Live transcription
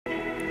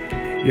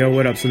Yo,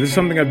 what up? So this is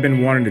something I've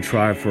been wanting to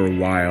try for a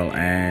while,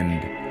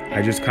 and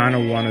I just kind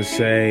of want to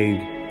say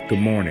good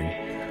morning.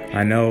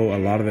 I know a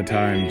lot of the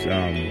times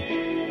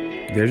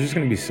there's just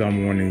going to be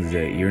some mornings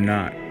that you're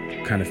not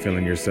kind of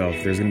feeling yourself.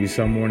 There's going to be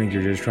some mornings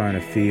you're just trying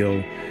to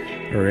feel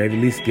or at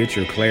least get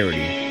your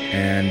clarity.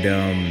 And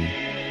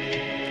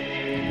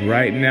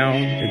right now,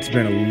 it's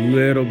been a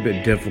little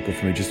bit difficult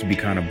for me, just to be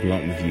kind of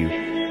blunt with you.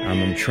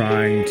 I'm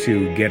trying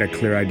to get a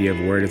clear idea of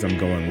where it is I'm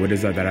going, what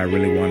is that I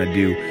really want to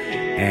do,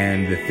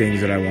 and the things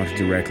that I want to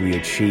directly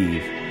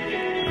achieve.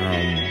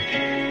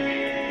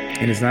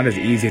 And it's not as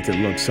easy as it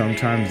looks.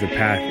 Sometimes the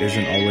path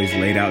isn't always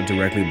laid out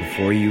directly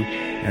before you,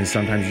 and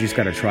sometimes you just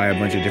got to try a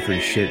bunch of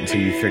different shit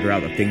until you figure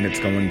out the thing that's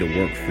going to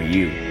work for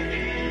you.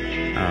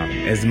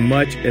 As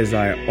much as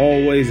I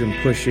always am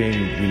pushing,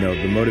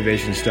 the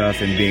motivation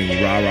stuff and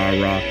being rah, rah,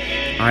 rah,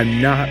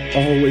 I'm not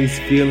always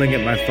feeling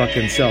it my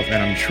fucking self,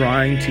 and I'm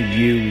trying to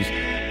use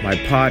my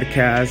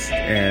podcast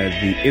and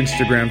the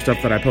Instagram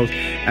stuff that I post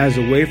as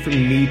a way for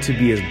me to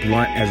be as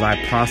blunt as I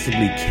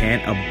possibly can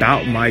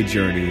about my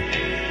journey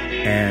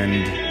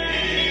and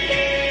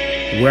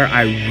where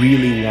I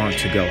really want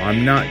to go.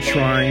 I'm not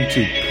trying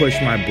to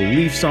push my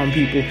beliefs on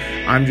people.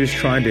 I'm just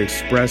trying to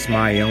express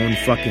my own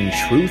fucking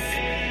truth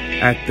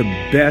at the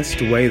best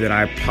way that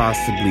I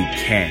possibly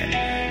can.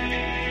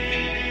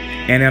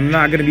 And I'm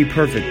not going to be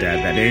perfect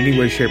at that in any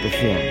way, shape, or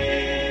form.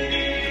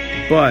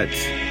 But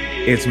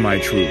it's my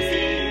truth.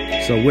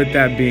 So with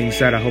that being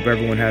said, I hope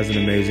everyone has an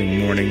amazing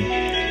morning.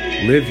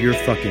 Live your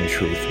fucking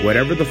truth.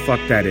 Whatever the fuck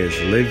that is,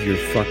 live your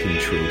fucking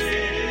truth.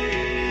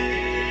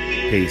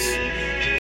 Peace.